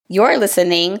You're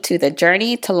listening to the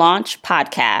Journey to Launch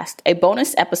podcast, a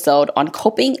bonus episode on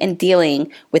coping and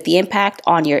dealing with the impact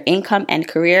on your income and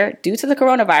career due to the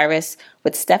coronavirus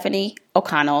with Stephanie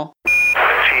O'Connell.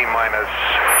 T-minus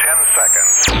 10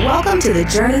 seconds. Welcome to the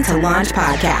Journey to Launch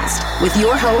podcast with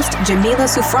your host, Jamila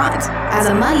Souffrant. As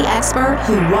a money expert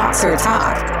who walks her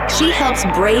talk, she helps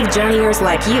brave journeyers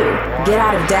like you get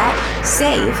out of debt,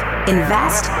 save,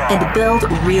 invest, and build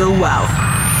real wealth.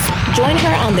 Join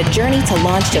her on the journey to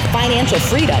launch to financial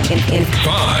freedom in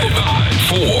 5,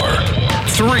 4,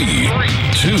 3,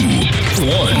 2,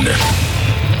 1.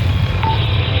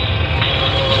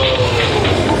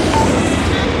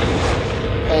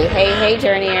 Hey,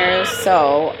 journeyers.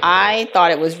 So I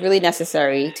thought it was really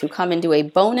necessary to come and do a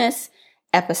bonus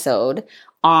episode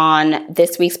on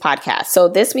this week's podcast. So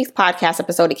this week's podcast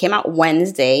episode, it came out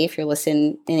Wednesday. If you're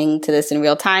listening to this in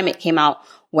real time, it came out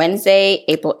Wednesday,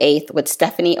 April 8th with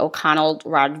Stephanie O'Connell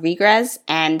Rodriguez.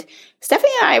 And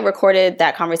Stephanie and I recorded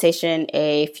that conversation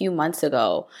a few months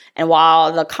ago. And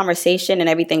while the conversation and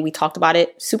everything, we talked about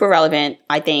it, super relevant,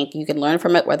 I think you can learn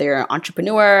from it, whether you're an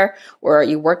entrepreneur or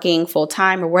you're working full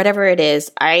time or whatever it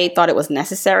is. I thought it was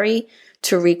necessary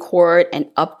to record an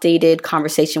updated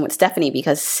conversation with Stephanie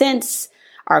because since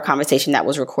our conversation that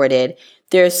was recorded,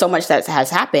 there's so much that has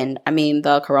happened. I mean,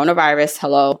 the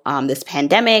coronavirus, this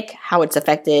pandemic, how it's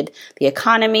affected the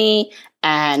economy,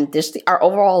 and just our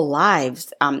overall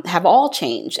lives have all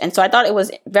changed. And so I thought it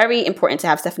was very important to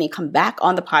have Stephanie come back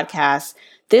on the podcast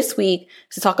this week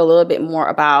to talk a little bit more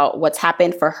about what's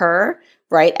happened for her,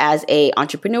 right, as a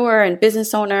entrepreneur and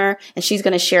business owner. And she's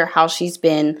going to share how she's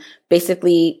been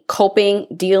basically coping,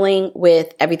 dealing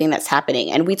with everything that's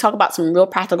happening. And we talk about some real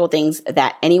practical things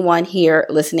that anyone here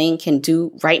listening can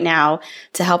do right now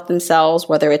to help themselves,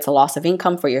 whether it's a loss of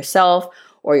income for yourself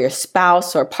or your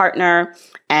spouse or partner,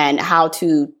 and how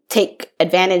to take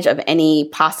advantage of any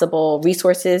possible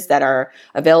resources that are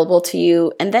available to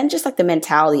you. And then just like the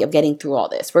mentality of getting through all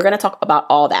this. We're going to talk about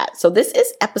all that. So this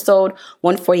is episode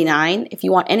 149. If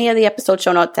you want any of the episode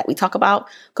show notes that we talk about,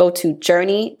 go to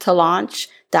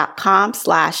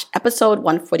journeytolaunch.com/episode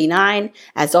 149.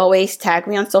 As always, tag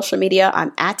me on social media.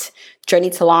 I'm at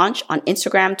Journey to Launch on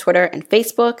Instagram, Twitter, and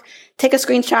Facebook. Take a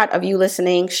screenshot of you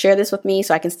listening. Share this with me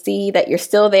so I can see that you're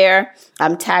still there.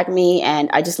 Tag me. And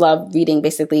I just love reading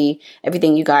basically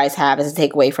everything you guys have as a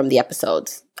takeaway from the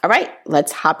episodes. All right,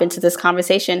 let's hop into this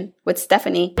conversation with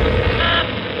Stephanie.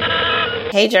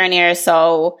 Hey, journeyers.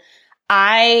 So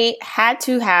I had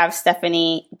to have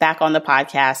Stephanie back on the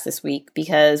podcast this week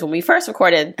because when we first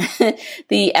recorded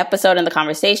the episode and the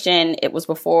conversation, it was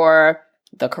before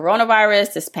the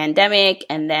coronavirus, this pandemic,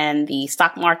 and then the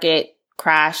stock market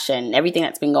crash and everything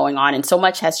that's been going on. And so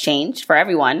much has changed for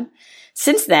everyone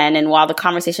since then. And while the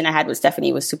conversation I had with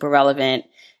Stephanie was super relevant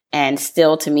and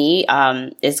still to me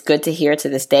is good to hear to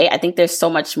this day, I think there's so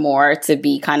much more to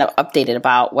be kind of updated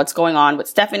about what's going on with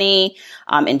Stephanie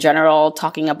in general,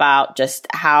 talking about just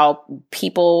how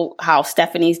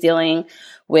Stephanie's dealing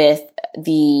with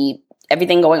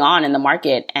everything going on in the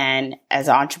market, and as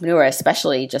an entrepreneur,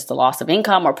 especially just the loss of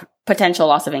income or potential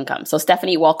loss of income. So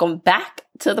Stephanie, welcome back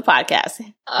to the podcast.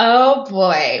 Oh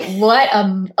boy, what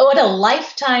a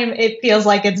lifetime it feels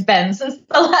like it's been since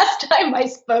the last time I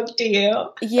spoke to you.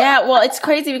 Yeah, well, it's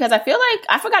crazy because I feel like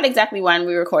I forgot exactly when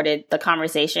we recorded the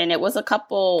conversation. It was I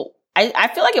feel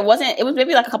like it was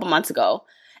maybe like a couple months ago,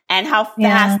 and how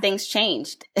fast things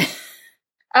changed.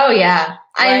 Oh yeah.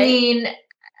 Right? I mean,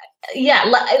 yeah,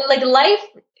 like life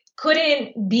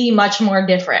couldn't be much more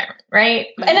different, right?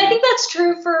 Mm-hmm. And I think that's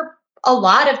true for a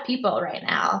lot of people right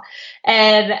now.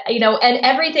 And, and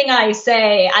everything I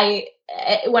say,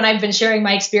 when I've been sharing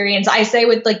my experience, I say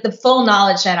with like the full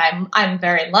knowledge that I'm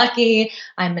very lucky.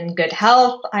 I'm in good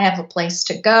health. I have a place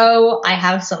to go. I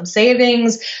have some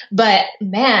savings, but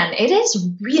man, it is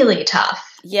really tough.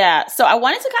 Yeah. So I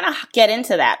wanted to kind of get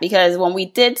into that because when we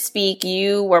did speak,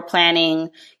 you were planning,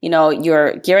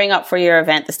 you're gearing up for your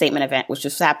event, the Statement event, which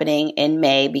was happening in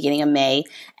May, beginning of May.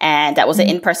 And that was an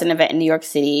in-person event in New York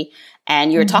City.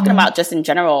 And you were talking about just in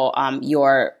general,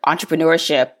 your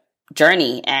entrepreneurship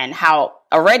journey and how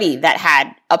already that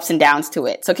had ups and downs to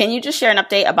it. So can you just share an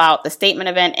update about the Statement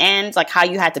event and like how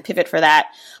you had to pivot for that,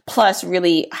 plus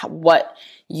really what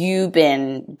you've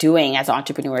been doing as an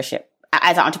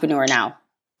entrepreneur now?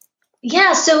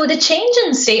 Yeah, so the change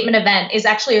in Statement event is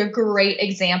actually a great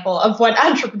example of what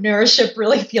entrepreneurship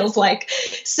really feels like.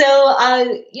 So,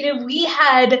 we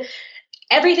had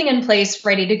everything in place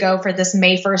ready to go for this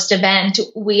May 1st event.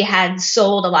 We had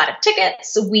sold a lot of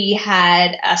tickets. We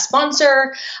had a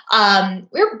sponsor.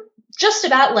 We were just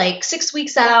about like 6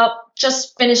 weeks out,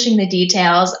 just finishing the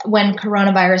details when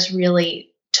coronavirus really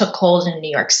took hold in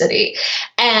New York City.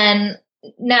 And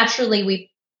naturally,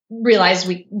 we realized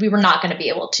we were not going to be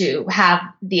able to have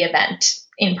the event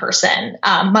in person,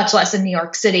 much less in New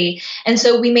York City. And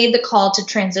so we made the call to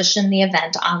transition the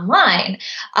event online.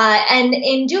 And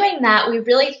in doing that, we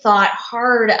really thought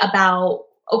hard about,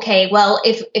 okay, well,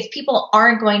 if people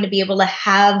aren't going to be able to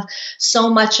have so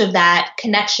much of that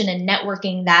connection and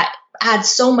networking that adds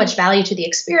so much value to the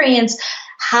experience,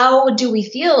 how do we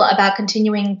feel about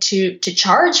continuing to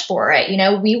charge for it?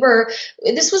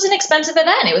 This was an expensive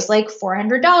event. It was like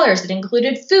 $400. It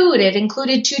included food. It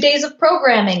included 2 days of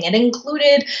programming. It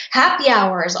included happy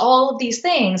hours, all of these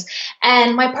things.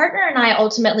 And my partner and I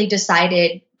ultimately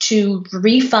decided to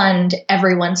refund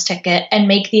everyone's ticket and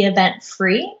make the event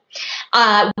free.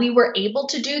 We were able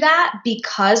to do that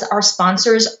because our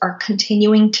sponsors are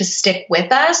continuing to stick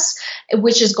with us,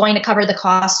 which is going to cover the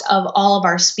cost of all of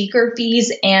our speaker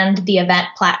fees and the event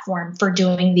platform for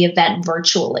doing the event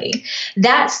virtually.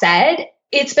 That said,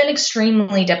 it's been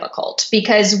extremely difficult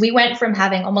because we went from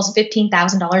having almost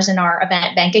 $15,000 in our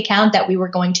event bank account that we were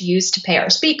going to use to pay our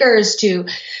speakers, to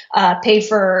pay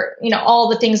for, all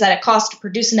the things that it costs to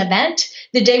produce an event.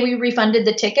 The day we refunded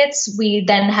the tickets, we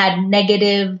then had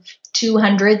negative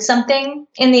 200 something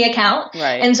in the account.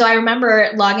 Right. And so I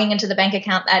remember logging into the bank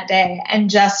account that day and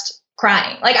just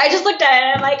crying. Like, I just looked at it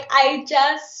and I'm like,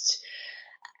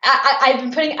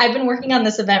 I've been working on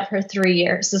this event for 3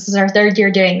 years. This is our third year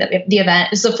doing the event.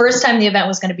 It's the first time the event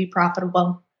was going to be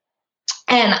profitable.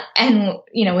 And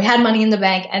we had money in the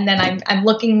bank, and then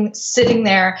I'm sitting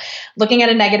there looking at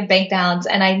a negative bank balance,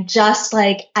 and I'm just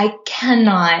like, I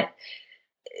cannot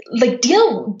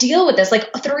deal with this,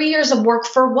 3 years of work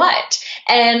for what?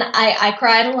 And I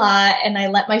cried a lot, and I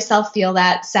let myself feel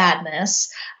that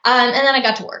sadness. And then I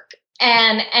got to work,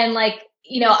 and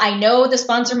I know the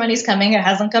sponsor money's coming. It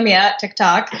hasn't come yet,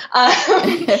 TikTok.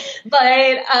 And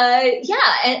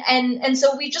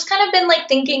so we've just kind of been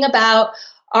thinking about,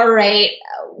 all right,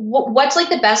 what's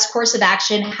the best course of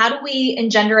action? How do we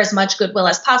engender as much goodwill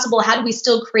as possible? How do we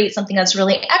still create something that's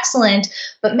really excellent?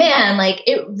 But man,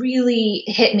 it really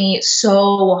hit me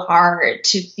so hard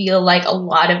to feel like a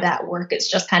lot of that work is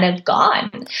just kind of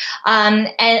gone.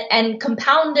 And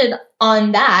compounded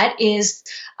on that is,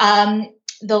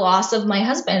 the loss of my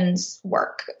husband's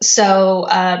work. So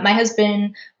my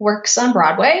husband works on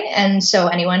Broadway. And so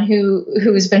anyone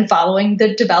who's been following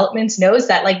the developments knows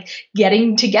that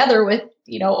getting together with,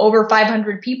 over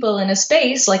 500 people in a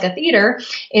space like a theater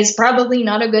is probably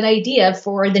not a good idea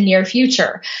for the near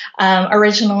future.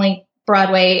 Originally,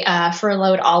 Broadway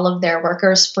furloughed all of their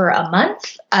workers for a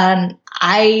month.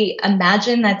 I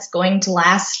imagine that's going to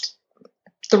last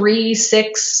 3,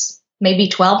 6, maybe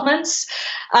 12 months.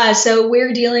 So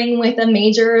we're dealing with a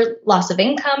major loss of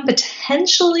income,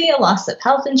 potentially a loss of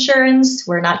health insurance.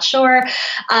 We're not sure.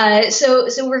 So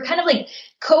we're kind of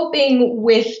coping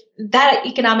with that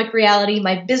economic reality.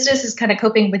 My business is kind of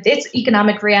coping with its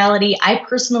economic reality. I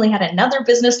personally had another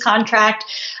business contract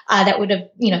that would have,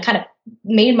 kind of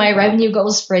made my revenue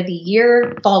goals for the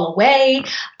year fall away.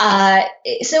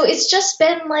 So it's just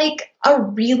been a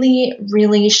really,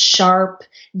 really sharp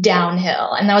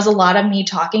downhill. And that was a lot of me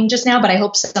talking just now, but I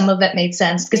hope some of it made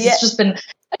sense because it's just been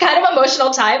a kind of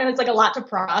emotional time and it's a lot to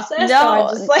process.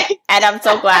 No, so I'm and I'm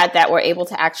so glad that we're able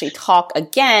to actually talk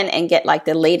again and get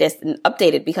the latest and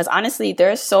updated, because honestly,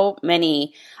 there's so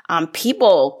many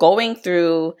people going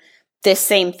through this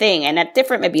same thing, and at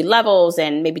different maybe levels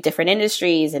and maybe different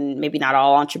industries, and maybe not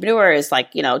all entrepreneurs,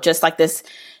 just this,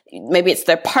 maybe it's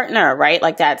their partner, right?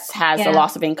 That has a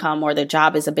loss of income, or their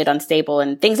job is a bit unstable,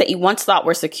 and things that you once thought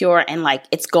were secure and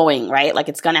it's going, right?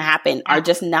 It's going to happen are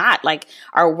just not.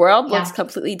 Our world looks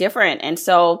completely different. And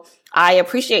so I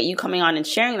appreciate you coming on and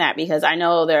sharing that, because I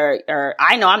know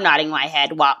I'm nodding my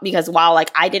head while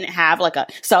I didn't have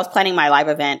so I was planning my live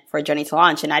event for Journey to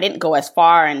Launch, and I didn't go as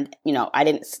far, and, I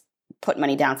didn't put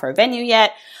money down for a venue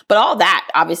yet, but all that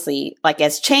obviously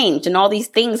has changed, and all these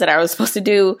things that I was supposed to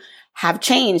do have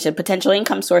changed, and potential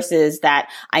income sources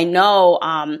that I know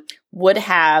would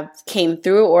have came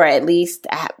through, or at least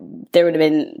there would have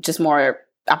been just more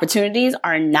opportunities,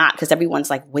 are not, because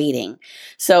everyone's waiting.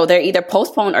 So they're either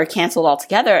postponed or canceled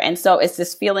altogether. And so it's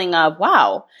this feeling of,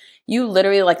 wow, you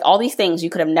literally all these things you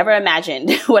could have never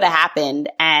imagined would have happened,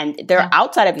 and they're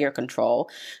outside of your control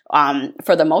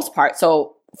for the most part.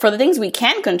 So for the things we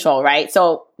can control, right?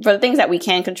 So for the things that we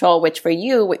can control, which for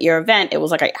you with your event, it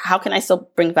was how can I still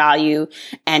bring value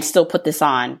and still put this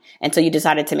on? And so you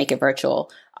decided to make it virtual.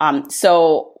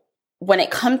 So when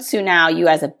it comes to now you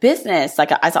as a business,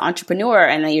 like as an entrepreneur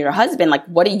and then your husband, like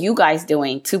what are you guys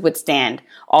doing to withstand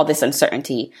all this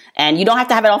uncertainty? And you don't have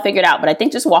to have it all figured out, but I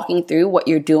think just walking through what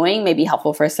you're doing may be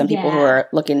helpful for some people who are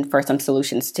looking for some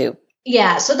solutions too.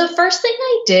 Yeah. So the first thing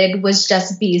I did was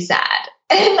just be sad.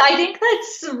 And I think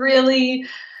that's really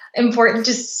important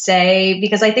to say,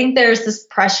 because I think there's this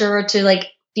pressure to like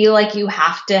feel like you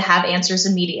have to have answers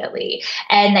immediately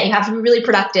and that you have to be really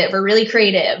productive or really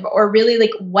creative or really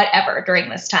like whatever during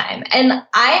this time. And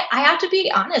I have to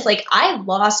be honest, like I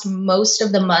lost most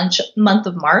of the month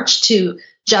of March to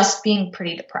just being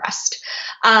pretty depressed.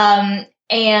 And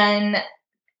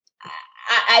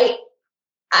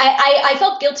I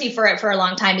felt guilty for it for a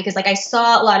long time because like I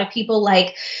saw a lot of people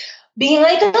like being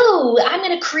like, oh, I'm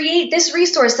going to create this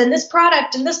resource and this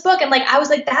product and this book. And like, I was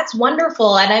like, that's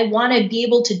wonderful. And I want to be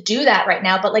able to do that right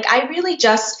now. But like, I really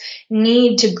just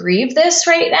need to grieve this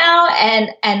right now.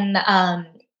 And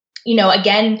you know,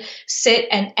 again, sit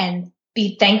and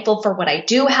be thankful for what I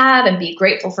do have and be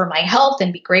grateful for my health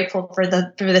and be grateful for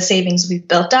the savings we've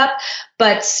built up,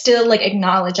 but still like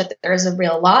acknowledge that there is a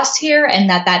real loss here and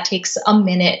that takes a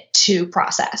minute to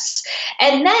process.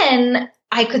 And then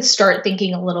I could start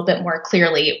thinking a little bit more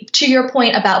clearly. To your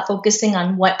point about focusing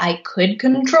on what I could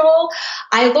control,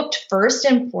 I looked first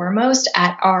and foremost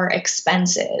at our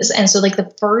expenses. And so like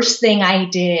the first thing I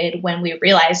did when we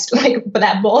realized like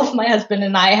that both my husband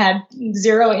and I had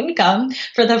zero income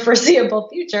for the foreseeable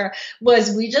future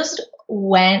was we just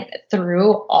went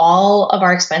through all of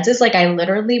our expenses. Like I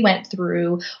literally went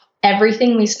through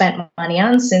everything we spent money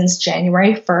on since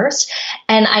January 1st.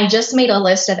 And I just made a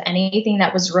list of anything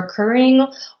that was recurring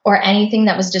or anything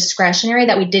that was discretionary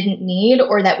that we didn't need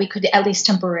or that we could at least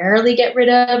temporarily get rid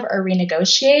of or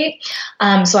renegotiate.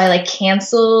 So I like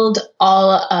canceled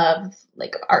all of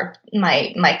like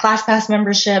my ClassPass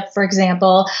membership, for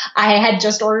example. I had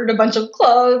just ordered a bunch of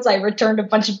clothes. I returned a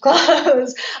bunch of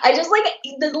clothes. I just like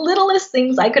the littlest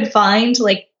things I could find to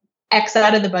like X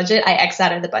out of the budget, I X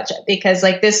out of the budget because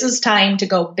like this is time to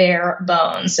go bare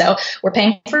bones. So we're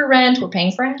paying for rent, we're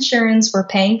paying for insurance, we're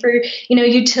paying for, you know,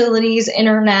 utilities,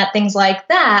 internet, things like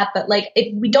that. But like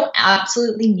if we don't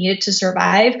absolutely need it to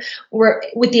survive, we're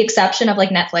with the exception of like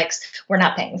Netflix, we're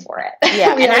not paying for it.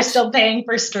 Yeah, we are still paying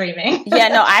for streaming. Yeah,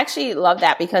 no, I actually love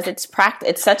that because it's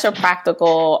such a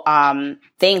practical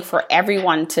thing for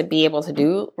everyone to be able to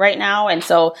do right now. And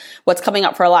so what's coming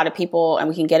up for a lot of people, and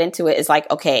we can get into it, is like,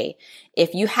 okay,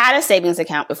 if you had a savings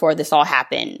account before this all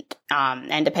happened,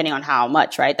 and depending on how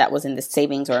much, right, that was in the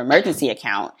savings or emergency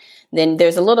account, then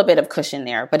there's a little bit of cushion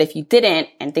there. But if you didn't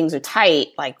and things are tight,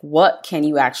 like what can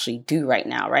you actually do right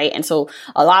now, right? And so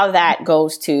a lot of that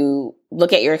goes to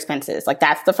look at your expenses. Like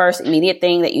that's the first immediate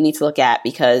thing that you need to look at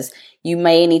because you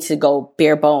may need to go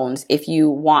bare bones if you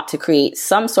want to create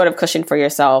some sort of cushion for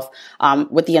yourself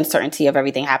with the uncertainty of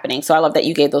everything happening. So I love that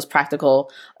you gave those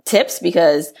practical tips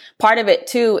because part of it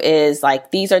too is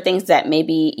like these are things that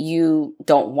maybe you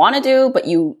don't want to do, but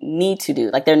you need to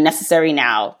do. Like they're necessary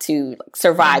now to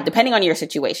survive depending on your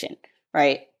situation,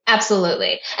 right?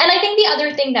 Absolutely. And I think the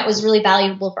other thing that was really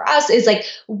valuable for us is like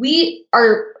we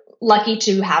are lucky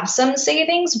to have some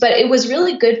savings, but it was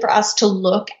really good for us to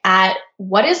look at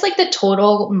what is like the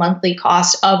total monthly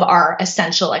cost of our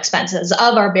essential expenses,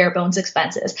 of our bare bones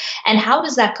expenses, and how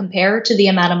does that compare to the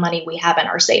amount of money we have in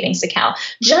our savings account,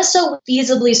 just so we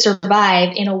feasibly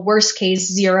survive in a worst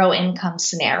case zero income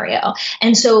scenario.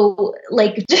 And so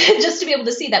like just to be able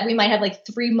to see that we might have like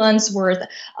 3 months worth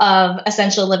of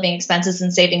essential living expenses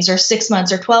and savings or 6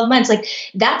 months or 12 months, like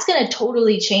that's going to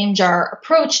totally change our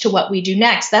approach to what we do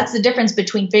next. That's the difference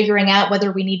between figuring out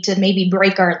whether we need to maybe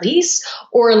break our lease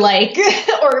or like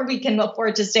or we can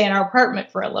afford to stay in our apartment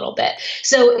for a little bit.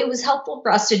 So it was helpful for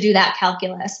us to do that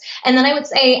calculus. And then I would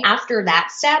say after that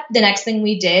step, the next thing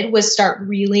we did was start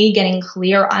really getting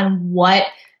clear on what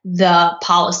the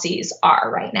policies are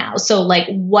right now. So like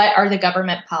what are the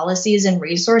government policies and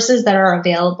resources that are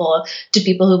available to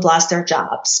people who've lost their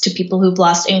jobs, to people who've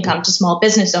lost income, to small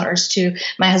business owners, to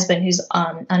my husband who's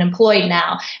unemployed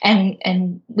now.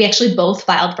 And we actually both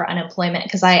filed for unemployment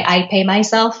because I pay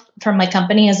myself from my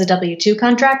company as a W-2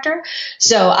 contractor.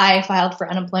 So I filed for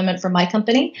unemployment from my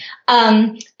company.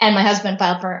 And my husband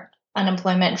filed for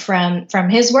unemployment from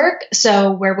his work.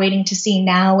 So we're waiting to see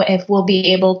now if we'll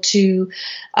be able to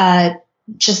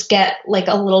just get like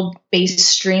a little base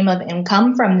stream of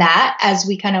income from that as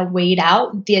we kind of wait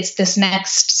out this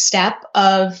next step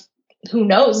of who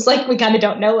knows, like we kind of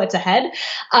don't know what's ahead.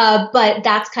 But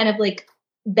that's kind of like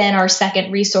been our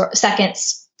second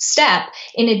step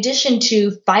in addition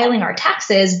to filing our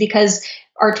taxes, because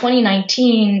our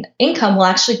 2019 income will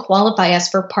actually qualify us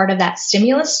for part of that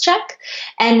stimulus check.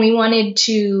 And we wanted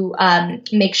to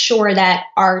make sure that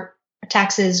our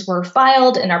taxes were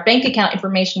filed and our bank account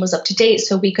information was up to date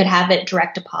so we could have it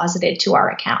direct deposited to our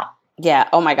account. Yeah.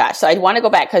 Oh my gosh. So I want to go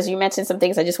back because you mentioned some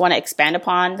things I just want to expand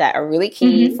upon that are really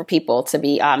key for people to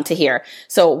be to hear.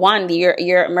 So one,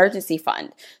 your emergency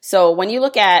fund. So when you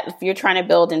look at if you're trying to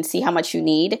build and see how much you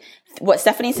need, what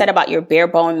Stephanie said about your bare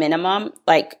bone minimum,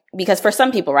 like because for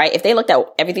some people, right, if they looked at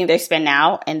everything they spend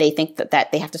now and they think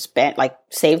that they have to spend like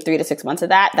save 3 to 6 months of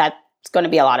that it's going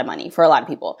to be a lot of money for a lot of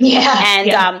people. Yeah.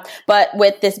 And, but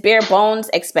with this bare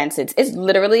bones expenses, it's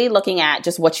literally looking at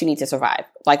just what you need to survive.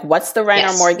 Like what's the rent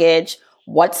or mortgage?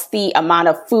 What's the amount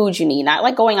of food you need? Not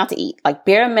like going out to eat, like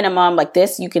bare minimum, like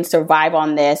this, you can survive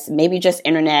on this, maybe just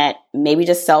internet, maybe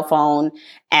just cell phone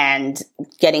and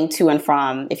getting to and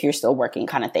from if you're still working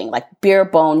kind of thing, like bare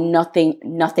bone,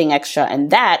 nothing extra. And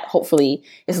that hopefully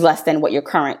is less than what your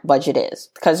current budget is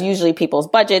because usually people's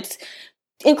budgets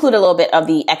include a little bit of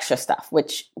the extra stuff,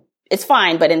 which is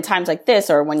fine. But in times like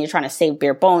this, or when you're trying to save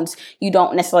bare bones, you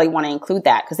don't necessarily want to include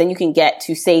that because then you can get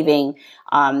to saving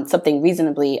something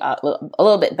reasonably a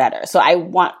little bit better. So I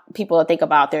want people to think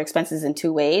about their expenses in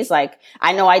 2 ways. Like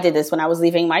I know I did this when I was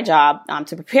leaving my job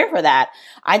to prepare for that.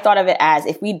 I thought of it as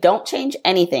if we don't change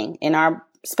anything in our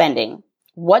spending,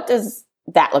 what does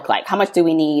that look like? How much do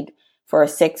we need for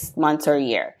 6 months or a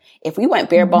year? If we went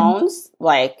bare bones,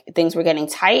 like things were getting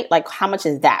tight, like how much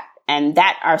is that? And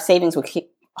that our savings would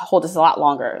hold us a lot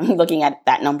longer looking at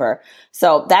that number.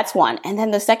 So that's one. And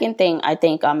then the second thing I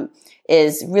think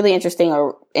is really interesting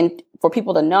for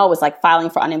people to know is like filing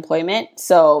for unemployment.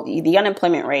 So the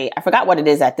unemployment rate, I forgot what it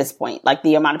is at this point, like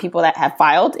the amount of people that have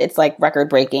filed, it's like record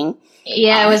breaking.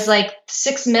 Yeah, it was like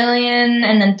 6 million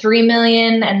and then 3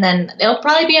 million. And then it'll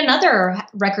probably be another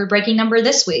record breaking number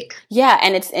this week. Yeah.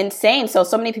 And it's insane. So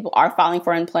many people are filing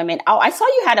for unemployment. Oh, I saw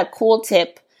you had a cool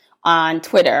tip on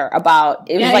Twitter about,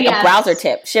 it was a browser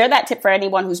tip. Share that tip for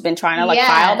anyone who's been trying to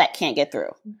file that can't get through.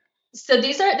 So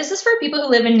this is for people who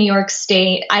live in New York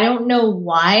State. I don't know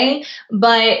why,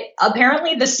 but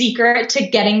apparently the secret to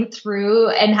getting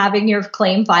through and having your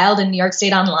claim filed in New York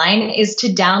State Online is to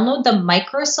download the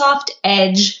Microsoft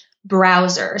Edge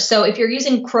browser. So if you're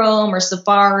using Chrome or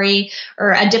Safari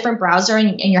or a different browser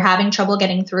and you're having trouble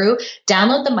getting through,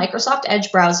 download the Microsoft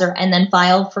Edge browser and then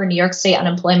file for New York State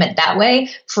unemployment that way.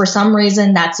 For some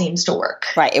reason, that seems to work.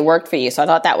 Right. It worked for you. So I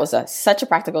thought that was such a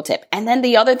practical tip. And then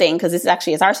the other thing, because this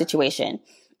actually is our situation,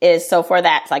 is so for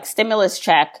that like stimulus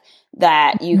check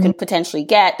that you can potentially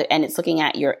get, and it's looking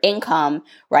at your income,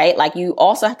 right? Like you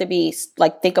also have to be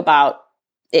like, think about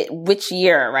which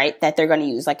year, right, that they're going to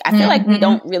use. Like, I feel like we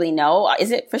don't really know.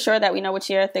 Is it for sure that we know which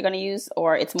year they're going to use,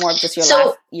 or it's more of just your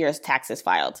last year's taxes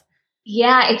filed?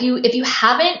 Yeah, if you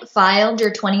haven't filed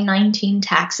your 2019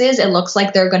 taxes, it looks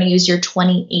like they're going to use your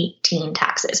 2018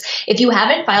 taxes. If you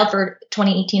haven't filed for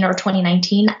 2018 or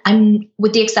 2019, I'm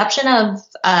with the exception of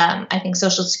I think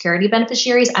Social Security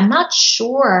beneficiaries, I'm not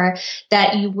sure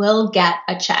that you will get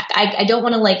a check. I don't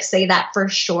want to like say that for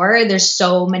sure. There's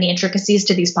so many intricacies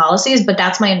to these policies, but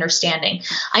that's my understanding.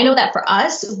 I know that for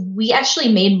us, we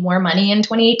actually made more money in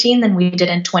 2018 than we did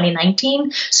in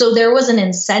 2019. So there was an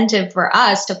incentive for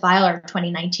us to file our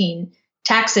 2019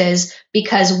 taxes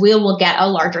because we will get a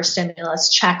larger stimulus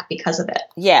check because of it.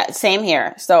 Yeah, same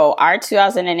here. So our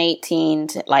 2018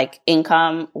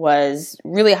 income was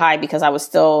really high because I was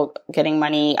still getting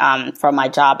money from my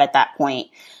job at that point.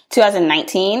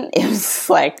 2019, it was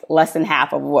like less than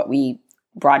half of what we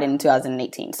brought in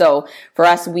 2018. So for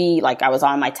us, I was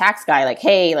on my tax guy, like,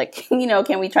 hey, like,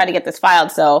 can we try to get this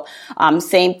filed? So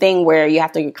same thing where you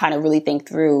have to kind of really think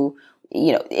through,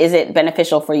 is it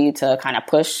beneficial for you to kind of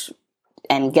push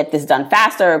and get this done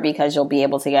faster because you'll be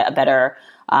able to get a better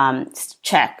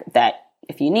check that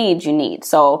if you need.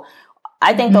 So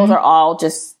I think those are all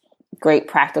just great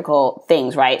practical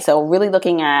things, right? So really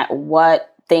looking at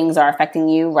what things are affecting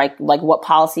you, right? Like what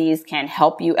policies can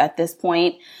help you at this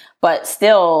point, but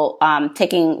still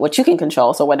taking what you can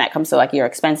control. So when that comes to like your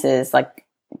expenses, like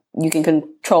you can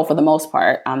control for the most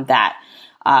part that.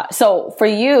 So for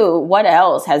you, what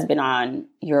else has been on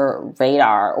your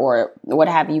radar or what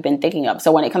have you been thinking of?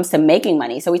 So when it comes to making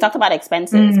money, so we talked about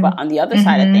expenses, but on the other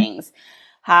side of things,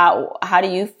 how do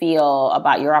you feel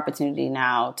about your opportunity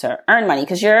now to earn money?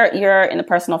 Because you're in the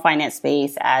personal finance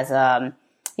space as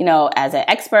as an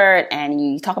expert and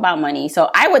you talk about money.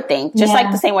 So I would think just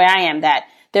like the same way I am that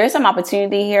there's some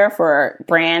opportunity here for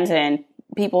brands and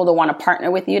people to want to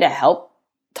partner with you to help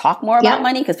talk more about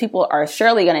money because people are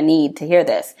surely going to need to hear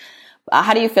this.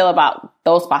 How do you feel about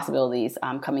those possibilities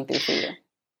coming through for you?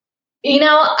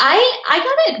 I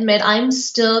gotta admit, I'm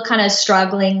still kind of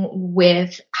struggling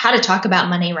with how to talk about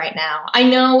money right now. I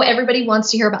know everybody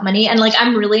wants to hear about money, and like,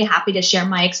 I'm really happy to share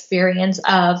my experience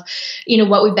of,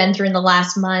 what we've been through in the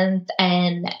last month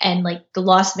and like the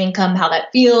loss of income, how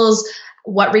that feels,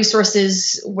 what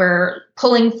resources we're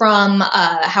pulling from,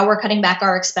 how we're cutting back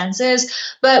our expenses.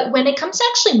 But when it comes to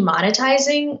actually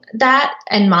monetizing that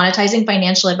and monetizing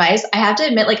financial advice, I have to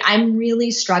admit, like, I'm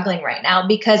really struggling right now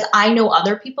because I know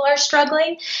other people are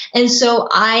struggling. And so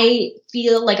I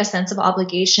feel like a sense of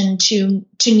obligation to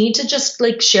need to just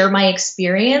like share my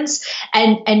experience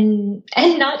and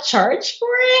not charge for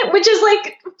it, which is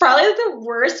like probably the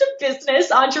worst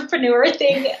business entrepreneur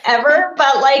thing ever.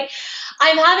 But like,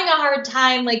 I'm having a hard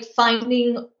time like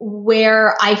finding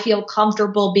where I feel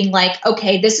comfortable being like,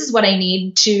 okay, this is what I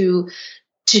need to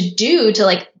do to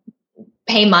like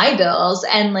pay my bills.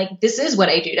 And like, this is what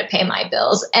I do to pay my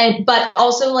bills. But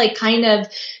also like kind of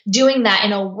doing that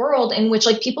in a world in which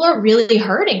like people are really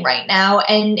hurting right now,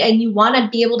 and you want to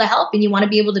be able to help and you want to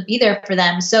be able to be there for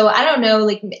them. So I don't know,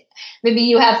 like maybe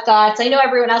you have thoughts. I know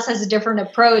everyone else has a different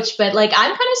approach, but like, I'm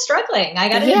kind of struggling. I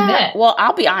got to admit. Well,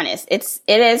 I'll be honest. It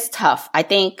is tough. I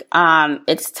think,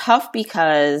 it's tough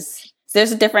because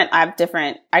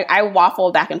I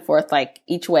waffle back and forth like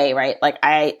each way, right? Like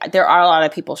there are a lot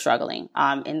of people struggling,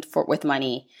 with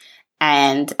money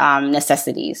and,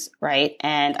 necessities, right?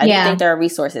 And I think there are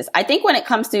resources. I think when it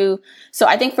comes to, so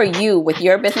I think for you with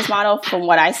your business model, from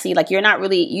what I see, like you don't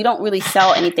really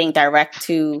sell anything direct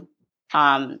to,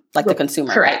 like the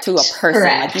consumer, right? To a person.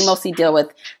 Correct. Like you mostly deal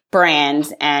with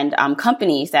brands and,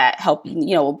 companies that help,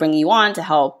 will bring you on to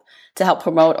help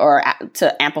promote or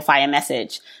to amplify a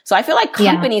message. So I feel like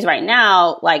companies right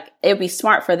now, like it would be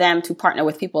smart for them to partner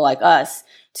with people like us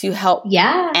to help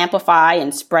amplify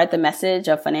and spread the message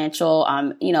of financial,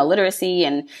 literacy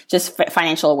and just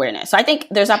financial awareness. So I think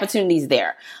there's opportunities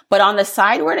there. But on the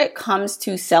side where it comes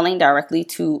to selling directly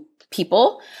to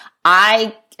people,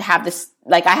 I have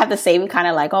the same kind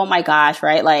of like, oh my gosh,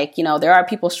 right? Like, there are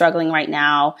people struggling right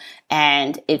now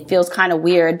and it feels kind of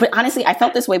weird. But honestly, I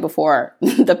felt this way before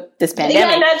this pandemic.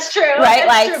 Yeah, that's true. Right?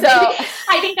 That's true. So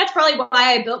I think that's probably why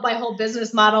I built my whole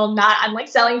business model. I'm like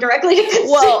selling directly to consumers.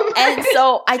 Well, and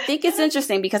so I think it's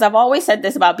interesting because I've always said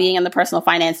this about being in the personal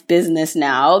finance business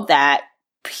now, that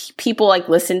people like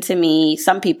listen to me.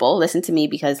 Some people listen to me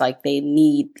because like they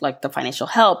need like the financial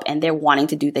help and they're wanting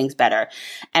to do things better.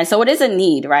 And so it is a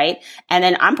need, right? And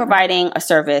then I'm providing a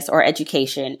service or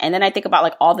education. And then I think about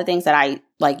like all the things that I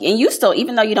like, and you still,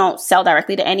 even though you don't sell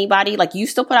directly to anybody, like you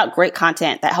still put out great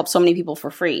content that helps so many people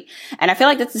for free. And I feel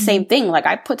like that's the same thing. Like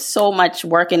I put so much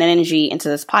work and energy into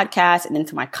this podcast and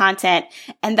into my content,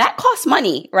 and that costs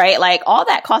money, right? Like all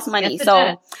that costs money. Yes,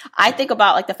 so I think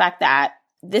about like the fact that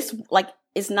this like,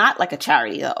 it's not like a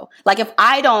charity though. Like if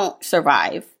I don't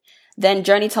survive, then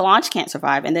Journey to Launch can't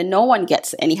survive. And then no one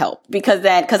gets any help because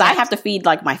I have to feed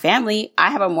like my family. I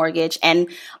have a mortgage, and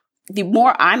the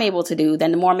more I'm able to do,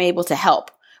 then the more I'm able to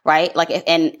help. Right. Like,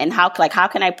 how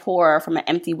can I pour from an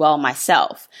empty well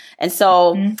myself? And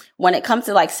so when it comes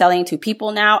to like selling to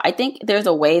people now, I think there's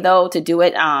a way though to do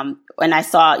it. And I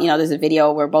saw, there's a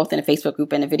video, we're both in a Facebook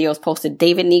group and the video is posted.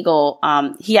 David Neagle,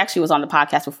 he actually was on the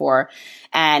podcast before,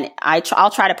 and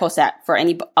I'll try to post that for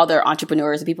any other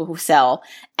entrepreneurs and people who sell.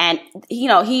 And,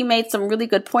 he made some really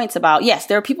good points about, yes,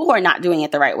 there are people who are not doing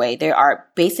it the right way. They are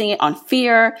basing it on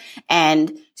fear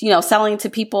and, selling to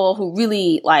people who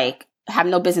really like have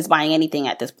no business buying anything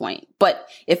at this point. But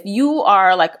if you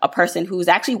are like a person who's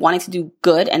actually wanting to do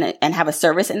good and have a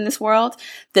service in this world,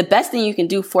 the best thing you can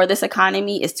do for this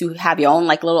economy is to have your own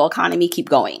like little economy keep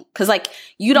going. Cause like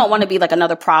you don't want to be like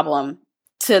another problem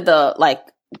to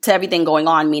everything going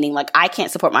on, meaning like I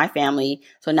can't support my family.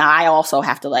 So now I also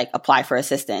have to like apply for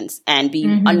assistance and be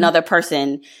another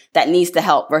person that needs the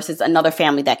help versus another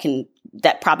family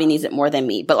that probably needs it more than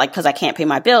me. But like, cause I can't pay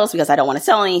my bills because I don't want to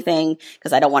sell anything,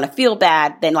 because I don't want to feel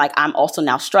bad, then like I'm also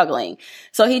now struggling.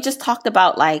 So he just talked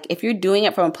about like, if you're doing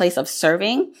it from a place of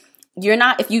serving, you're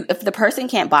not, if the person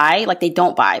can't buy, like they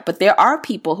don't buy, but there are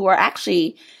people who are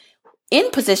actually in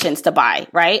positions to buy,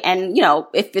 right? And,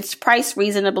 if it's priced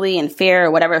reasonably and fair,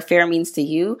 or whatever fair means to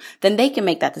you, then they can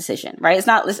make that decision, right? It's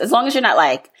not, as long as you're not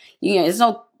like,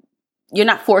 you're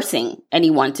not forcing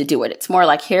anyone to do it. It's more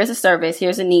like, here's a service,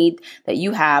 here's a need that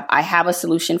you have. I have a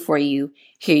solution for you.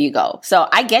 Here you go. So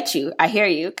I get you. I hear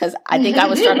you, because I think I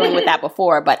was struggling with that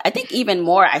before. But I think even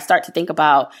more, I start to think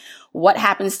about what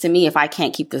happens to me if I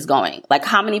can't keep this going? Like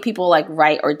how many people like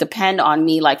write or depend on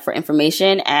me like for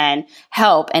information and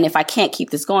help. And if I can't keep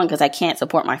this going because I can't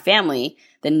support my family,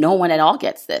 then no one at all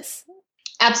gets this.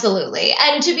 Absolutely.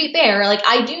 And to be fair, like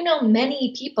I do know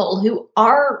many people who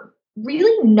are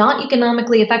really not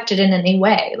economically affected in any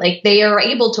way. Like they are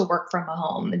able to work from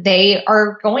home. They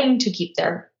are going to keep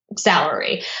their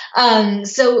salary.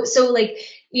 So like,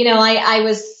 I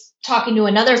was talking to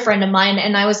another friend of mine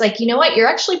and I was like, you know what, you're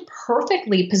actually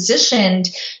perfectly positioned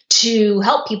to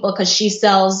help people because she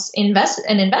sells an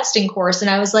investing course. And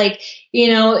I was like,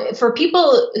 for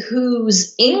people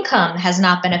whose income has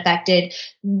not been affected,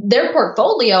 their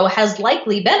portfolio has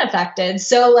likely been affected.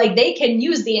 So like they can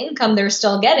use the income they're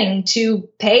still getting to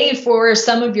pay for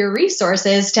some of your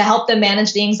resources to help them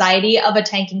manage the anxiety of a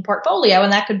tanking portfolio.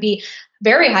 And that could be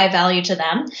very high value to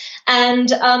them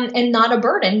and not a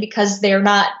burden because they're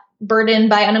not burdened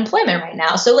by unemployment right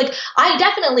now. So like, I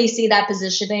definitely see that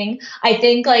positioning. I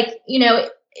think like,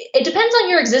 it depends on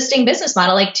your existing business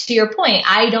model. Like to your point,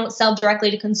 I don't sell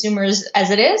directly to consumers as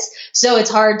it is. So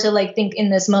it's hard to like think in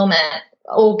this moment,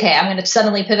 okay, I'm going to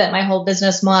suddenly pivot my whole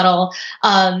business model,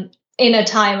 in a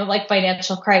time of like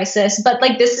financial crisis. But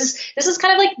like, this is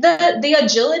kind of like the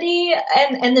agility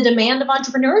and the demand of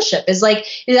entrepreneurship is like,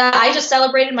 I just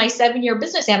celebrated my 7-year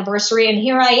business anniversary. And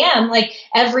here I am like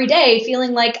every day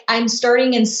feeling like I'm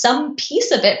starting in some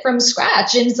piece of it from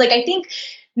scratch. And it's like, I think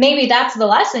maybe that's the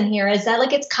lesson here is that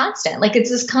like, it's constant, like it's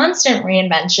this constant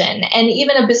reinvention. And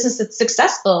even a business that's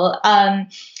successful,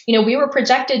 we were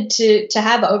projected to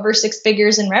have over 6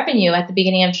 figures in revenue at the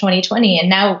beginning of 2020. And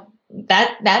now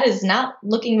that is not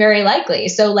looking very likely.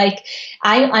 So like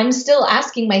I'm still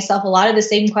asking myself a lot of the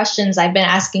same questions I've been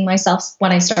asking myself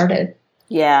when I started.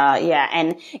 Yeah.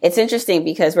 And it's interesting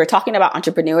because we're talking about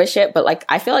entrepreneurship, but like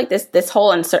I feel like this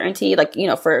whole uncertainty, like,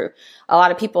 for a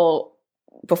lot of people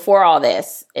before all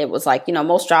this, it was like,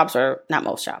 most jobs are not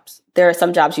most jobs. There are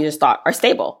some jobs you just thought are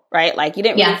stable, right? Like you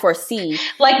didn't really foresee.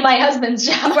 Like my husband's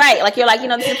job. Right. Like you're like,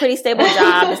 this is a pretty stable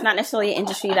job. It's not necessarily an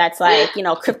industry that's like,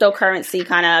 cryptocurrency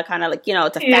kind of like,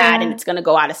 it's a fad and it's going to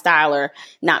go out of style or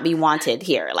not be wanted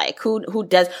here. Like who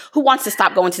wants to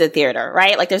stop going to the theater,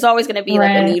 right? Like there's always going to be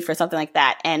like a need for something like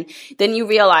that. And then you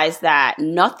realize that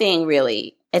nothing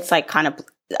really, it's like kind of,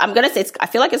 I'm going to say, I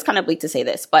feel like it's kind of bleak to say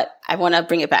this, but I want to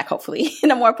bring it back hopefully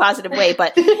in a more positive way.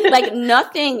 But like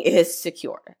nothing is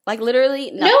secure. Like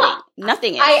literally nothing.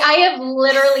 Nothing is. I have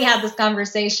literally had this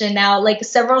conversation now like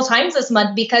several times this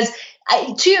month because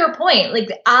to your point, like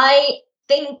I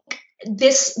think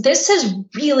this has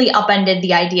really upended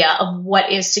the idea of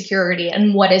what is security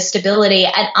and what is stability.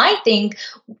 And I think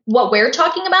what we're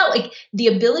talking about, like the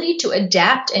ability to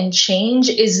adapt and change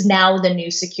is now the new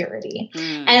security.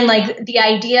 And like the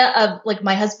idea of like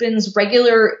my husband's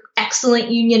regular,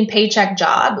 excellent union paycheck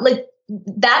job, like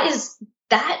that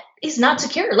is not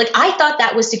secure. Like I thought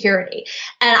that was security.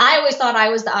 And I always thought I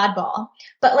was the oddball,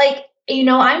 but like,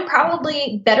 I'm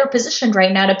probably better positioned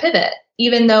right now to pivot,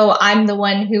 even though I'm the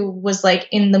one who was like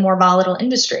in the more volatile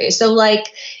industry. So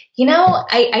like,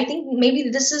 I think maybe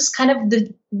this is kind of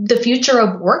the future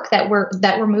of work that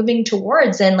we're moving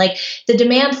towards. And like the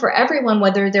demand for everyone,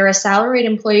 whether they're a salaried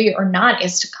employee or not,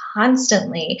 is to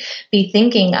constantly be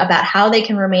thinking about how they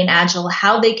can remain agile,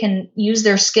 how they can use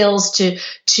their skills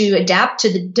to adapt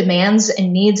to the demands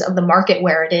and needs of the market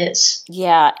where it is.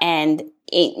 Yeah. And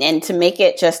to make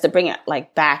it just to bring it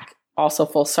like back also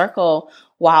full circle,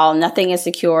 while nothing is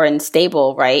secure and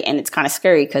stable, right? And it's kind of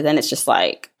scary because then it's just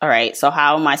like, all right, so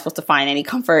how am I supposed to find any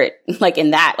comfort like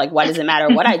in that? Like, why does it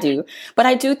matter what I do? But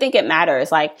I do think it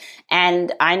matters. Like,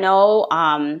 and I know,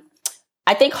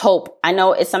 I think hope, I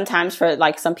know it's sometimes for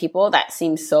like some people that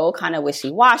seems so kind of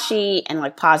wishy-washy and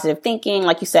like positive thinking.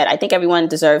 Like you said, I think everyone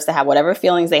deserves to have whatever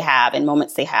feelings they have and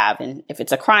moments they have. And if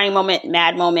it's a crying moment,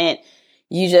 mad moment,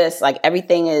 you just like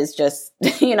everything is just,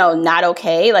 not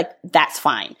okay. Like that's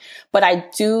fine. But I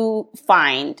do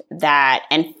find that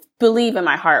and believe in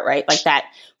my heart, right? Like that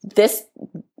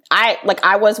I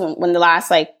was when the last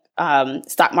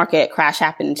stock market crash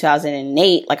happened in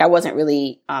 2008, like I wasn't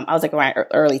really, I was like around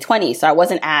early 20s. So I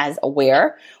wasn't as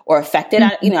aware or affected.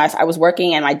 Mm-hmm. I was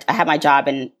working and I had my job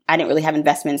and I didn't really have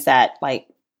investments that like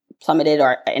plummeted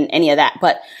or in any of that.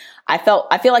 But I feel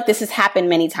like this has happened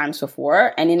many times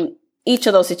before. And in each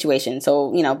of those situations. So,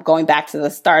 going back to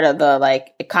the start of the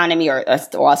like economy or let's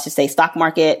just say stock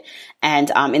market.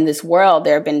 And, in this world,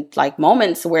 there have been like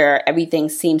moments where everything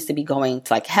seems to be going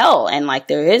to like hell and like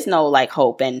there is no like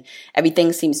hope and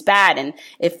everything seems bad. And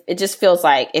if it just feels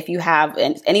like if you have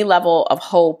any level of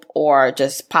hope or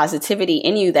just positivity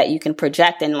in you that you can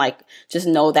project and like just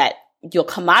know that you'll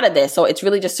come out of this. So it's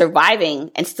really just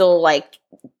surviving and still like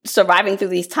surviving through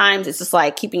these times. It's just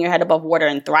like keeping your head above water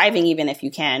and thriving even if you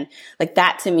can. Like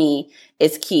that to me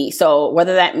is key. So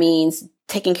whether that means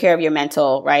taking care of your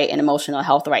mental, right, and emotional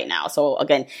health right now. So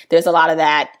again, there's a lot of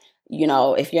that.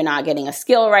 if you're not getting a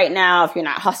skill right now, if you're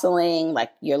not hustling, like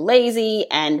you're lazy.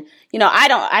 And,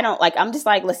 I'm just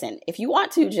like, listen, if you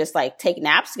want to just like take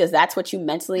naps because that's what you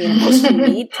mentally and emotionally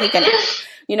need, take a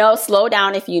nap, slow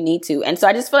down if you need to. And so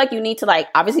I just feel like you need to like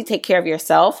obviously take care of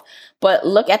yourself, but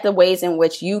look at the ways in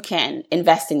which you can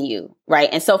invest in you. Right.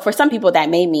 And so for some people that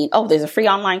may mean, oh, there's a free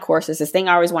online course. There's this thing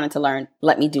I always wanted to learn.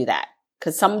 Let me do that.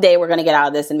 Because someday we're going to get out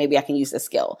of this and maybe I can use this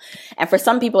skill. And for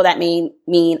some people that mean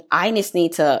I just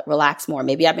need to relax more.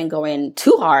 Maybe I've been going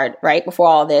too hard, right, before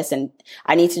all this. And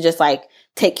I need to just like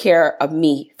take care of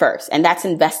me first. And that's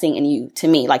investing in you to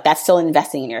me. Like that's still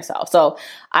investing in yourself. So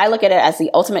I look at it as the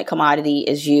ultimate commodity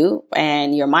is you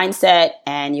and your mindset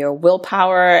and your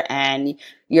willpower and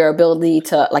your ability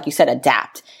to, like you said,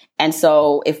 adapt. And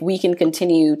so if we can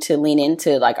continue to lean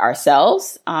into like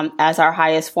ourselves as our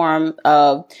highest form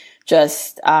of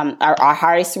just our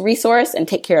highest resource and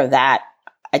take care of that,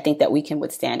 I think that we can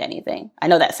withstand anything. I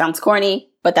know that sounds corny,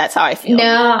 but that's how I feel.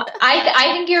 No, I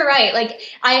think you're right. Like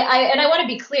I want to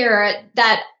be clear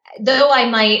that though I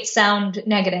might sound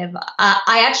negative,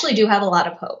 I actually do have a lot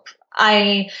of hope.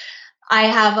 I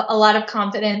have a lot of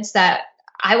confidence that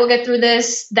I will get through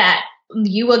this, that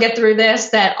you will get through this,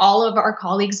 that all of our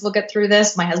colleagues will get through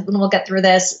this. My husband will get through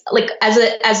this. Like as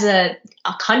a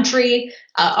country,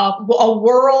 a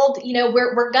world,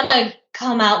 we're going to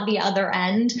come out the other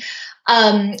end.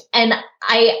 And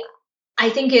I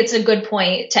think it's a good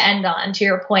point to end on, to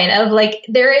your point of like,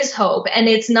 there is hope and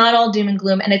it's not all doom and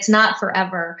gloom and it's not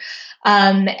forever.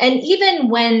 And even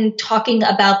when talking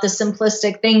about the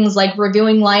simplistic things like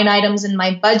reviewing line items in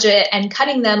my budget and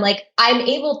cutting them, like I'm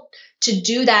able to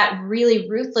do that really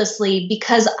ruthlessly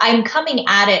because I'm coming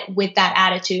at it with that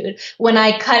attitude. When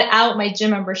I cut out my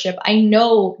gym membership, I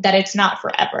know that it's not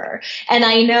forever. And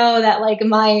I know that like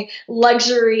my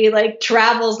luxury, like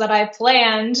travels that I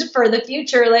planned for the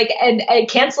future, like, and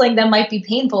canceling them might be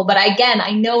painful, but again,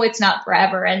 I know it's not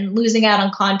forever, and losing out on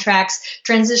contracts,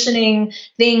 transitioning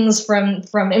things from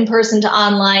in-person to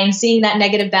online, seeing that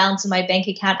negative balance in my bank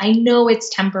account, I know it's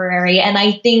temporary. And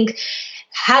I think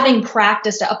having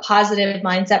practiced a positive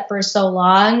mindset for so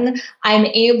long, I'm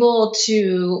able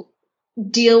to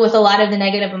deal with a lot of the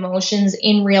negative emotions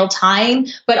in real time,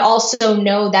 but also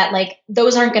know that like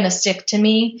those aren't going to stick to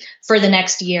me for the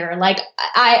next year. Like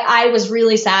I was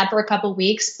really sad for a couple of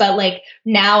weeks, but like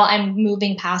now I'm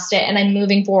moving past it and I'm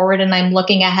moving forward and I'm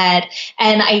looking ahead.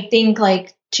 And I think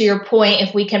like to your point,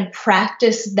 if we can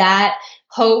practice that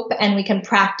hope and we can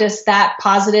practice that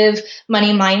positive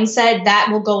money mindset, that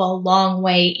will go a long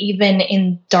way, even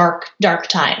in dark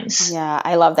times. Yeah,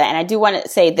 I love that. And I do want to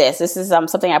say this is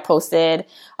something I posted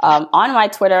on my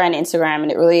Twitter and Instagram,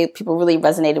 and people really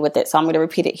resonated with it. So I'm going to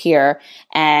repeat it here.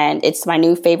 And it's my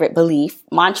new favorite belief.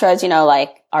 Mantras,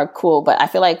 are cool, but I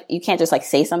feel like you can't just like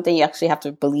say something. You actually have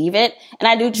to believe it. And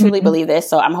I do truly believe this.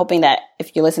 So I'm hoping that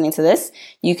if you're listening to this,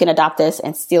 you can adopt this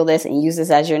and steal this and use this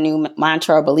as your new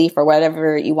mantra or belief or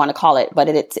whatever you want to call it. But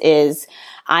it is,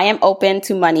 I am open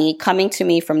to money coming to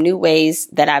me from new ways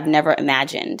that I've never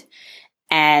imagined.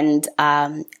 And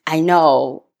I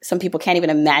know some people can't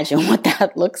even imagine what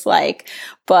that looks like.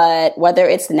 But whether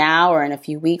it's now or in a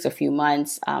few weeks or a few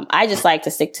months, I just like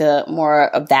to stick to more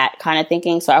of that kind of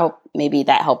thinking. So I hope maybe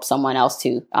that helps someone else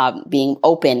too, being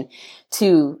open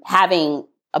to having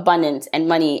abundance and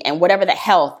money and whatever the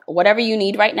health, whatever you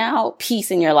need right now, peace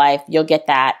in your life, you'll get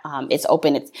that. It's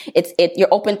open. You're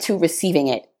open to receiving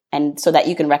it, and so that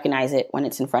you can recognize it when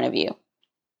it's in front of you.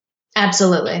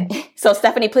 Absolutely. So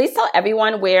Stephanie, please tell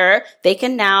everyone where they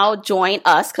can now join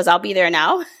us, because I'll be there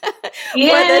now for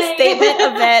the statement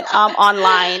event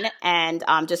online, and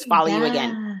just follow you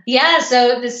again. Yeah,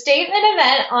 so the statement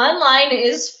event online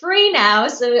is free now,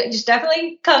 so just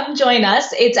definitely come join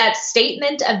us. It's at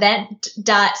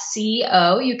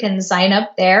statementevent.co. You can sign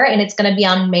up there, and it's going to be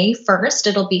on May 1st.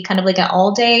 It'll be kind of like an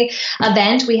all-day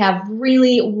event. We have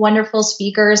really wonderful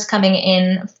speakers coming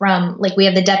in from, like, we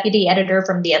have the deputy editor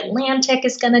from The Atlantic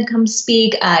is going to come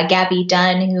speak. Gabby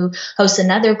Dunn, who hosts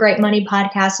another Great Money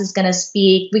podcast, is going to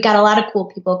speak. We got a lot of cool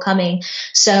people coming.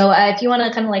 So if you want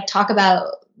to kind of like talk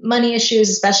about money issues,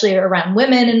 especially around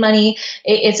women and money,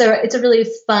 it's a really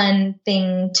fun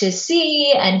thing to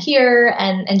see and hear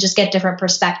and just get different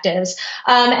perspectives.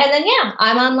 And then,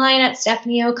 I'm online at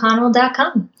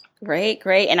stephanieoconnell.com. Great.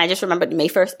 And I just remembered May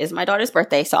 1st is my daughter's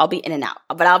birthday, so I'll be in and out,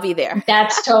 but I'll be there.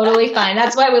 That's totally fine.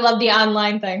 That's why we love the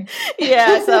online thing.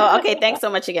 Yeah. So, okay. Thanks so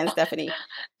much again, Stephanie.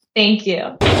 Thank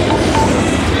you.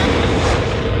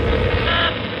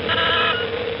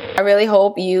 I really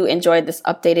hope you enjoyed this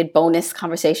updated bonus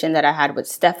conversation that I had with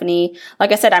Stephanie.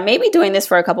 Like I said, I may be doing this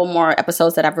for a couple more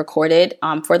episodes that I've recorded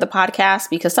for the podcast,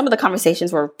 because some of the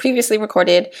conversations were previously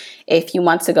recorded a few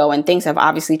months ago and things have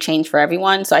obviously changed for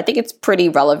everyone. So I think it's pretty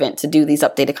relevant to do these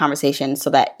updated conversations so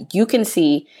that you can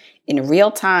see in real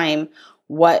time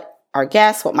what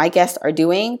my guests are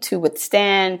doing to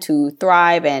withstand, to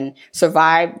thrive and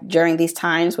survive during these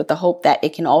times, with the hope that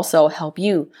it can also help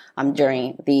you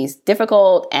during these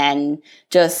difficult and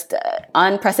just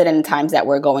unprecedented times that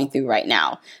we're going through right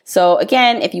now. So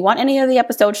again, if you want any of the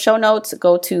episode show notes,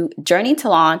 go to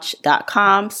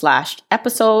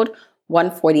journeytolaunch.com/episode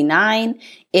 149.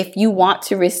 If you want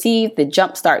to receive the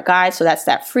Jumpstart Guide, so that's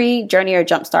that free Journeyer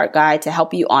Jumpstart Guide to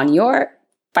help you on your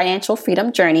financial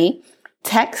freedom journey,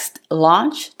 text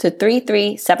launch to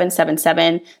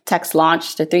 33777, text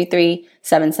launch to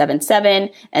 33777,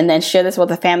 and then share this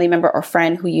with a family member or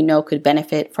friend who you know could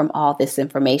benefit from all this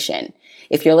information.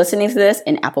 If you're listening to this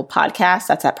in Apple Podcasts,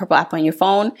 that's that purple app on your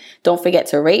phone, don't forget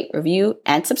to rate, review,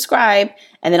 and subscribe.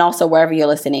 And then also wherever you're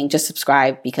listening, just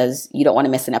subscribe because you don't want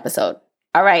to miss an episode.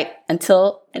 All right,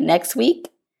 until next week,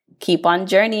 keep on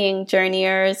journeying,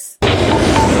 journeyers.